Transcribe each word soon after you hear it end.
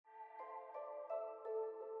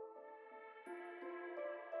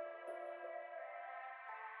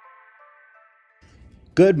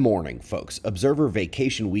Good morning, folks. Observer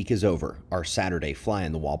Vacation Week is over. Our Saturday Fly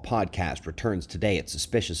on the Wall podcast returns today at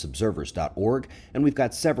suspiciousobservers.org, and we've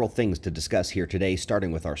got several things to discuss here today,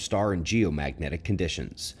 starting with our star and geomagnetic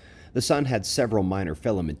conditions. The Sun had several minor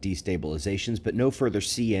filament destabilizations, but no further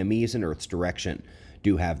CMEs in Earth's direction.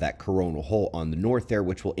 Do have that coronal hole on the north there,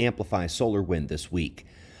 which will amplify solar wind this week.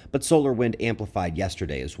 But solar wind amplified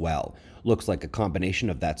yesterday as well. Looks like a combination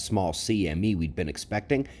of that small CME we'd been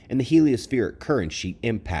expecting and the heliospheric current sheet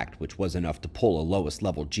impact, which was enough to pull a lowest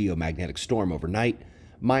level geomagnetic storm overnight.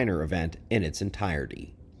 Minor event in its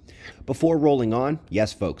entirety. Before rolling on,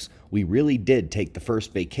 yes folks, we really did take the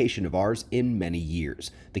first vacation of ours in many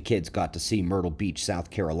years. The kids got to see Myrtle Beach, South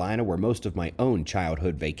Carolina, where most of my own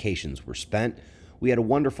childhood vacations were spent. We had a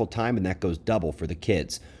wonderful time, and that goes double for the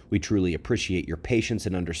kids. We truly appreciate your patience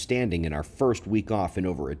and understanding in our first week off in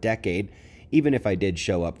over a decade, even if I did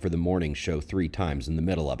show up for the morning show 3 times in the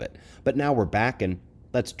middle of it. But now we're back, and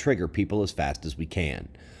let's trigger people as fast as we can.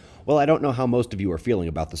 Well, I don't know how most of you are feeling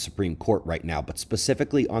about the Supreme Court right now, but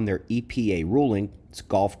specifically on their EPA ruling, it's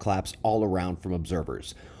golf claps all around from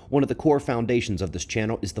observers. One of the core foundations of this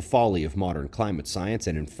channel is the folly of modern climate science,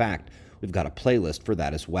 and in fact, we've got a playlist for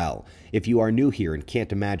that as well. If you are new here and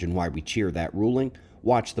can't imagine why we cheer that ruling,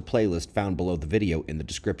 watch the playlist found below the video in the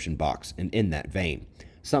description box. And in that vein,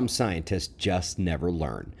 some scientists just never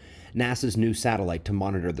learn. NASA's new satellite to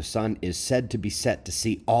monitor the sun is said to be set to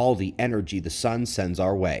see all the energy the sun sends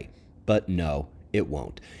our way. But no, it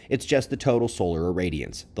won't. It's just the total solar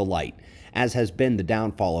irradiance, the light. As has been the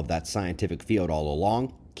downfall of that scientific field all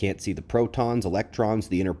along, can't see the protons, electrons,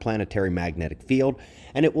 the interplanetary magnetic field,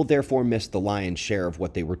 and it will therefore miss the lion's share of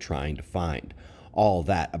what they were trying to find. All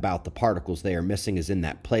that about the particles they are missing is in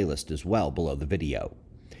that playlist as well below the video.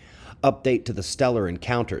 Update to the stellar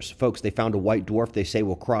encounters. Folks, they found a white dwarf they say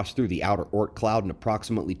will cross through the outer Oort cloud in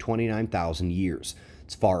approximately 29,000 years.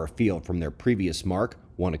 It's far afield from their previous mark,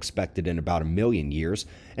 one expected in about 1 million years,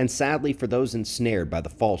 and sadly for those ensnared by the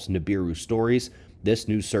false Nibiru stories, this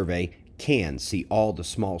new survey can see all the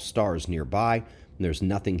small stars nearby, and there's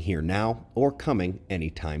nothing here now or coming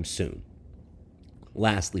anytime soon.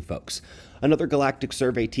 Lastly, folks, another galactic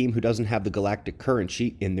survey team who doesn't have the galactic current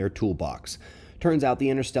sheet in their toolbox. Turns out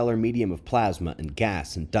the interstellar medium of plasma and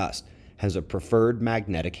gas and dust has a preferred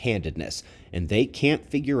magnetic handedness, and they can't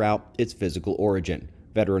figure out its physical origin.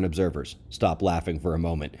 Veteran observers, stop laughing for a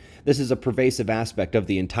moment. This is a pervasive aspect of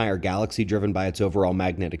the entire galaxy driven by its overall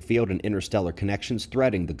magnetic field and interstellar connections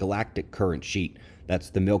threading the galactic current sheet. That's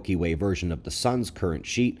the Milky Way version of the Sun's current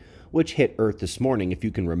sheet, which hit Earth this morning, if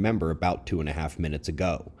you can remember, about 2.5 minutes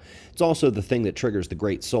ago. It's also the thing that triggers the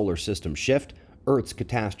Great Solar System shift, Earth's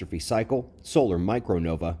catastrophe cycle, solar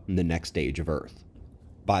micronova, and the next stage of Earth.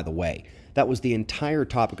 By the way, that was the entire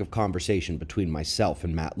topic of conversation between myself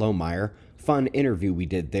and Matt Lohmeyer. Fun interview we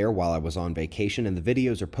did there while I was on vacation, and the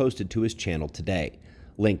videos are posted to his channel today.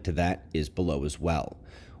 Link to that is below as well.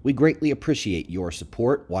 We greatly appreciate your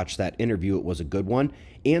support. Watch that interview, it was a good one,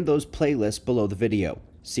 and those playlists below the video.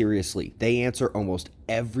 Seriously, they answer almost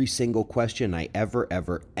every single question I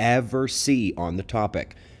ever see on the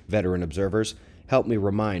topic. Veteran observers, help me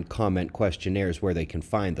remind comment questionnaires where they can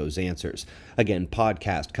find those answers. Again,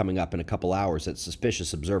 podcast coming up in a couple hours at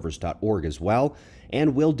suspiciousobservers.org as well,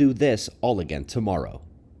 and we'll do this all again tomorrow.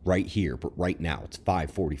 Right here, but right now it's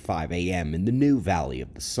 5:45 a.m. in the new Valley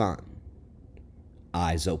of the Sun.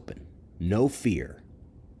 Eyes open, no fear.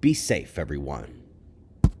 Be safe, everyone.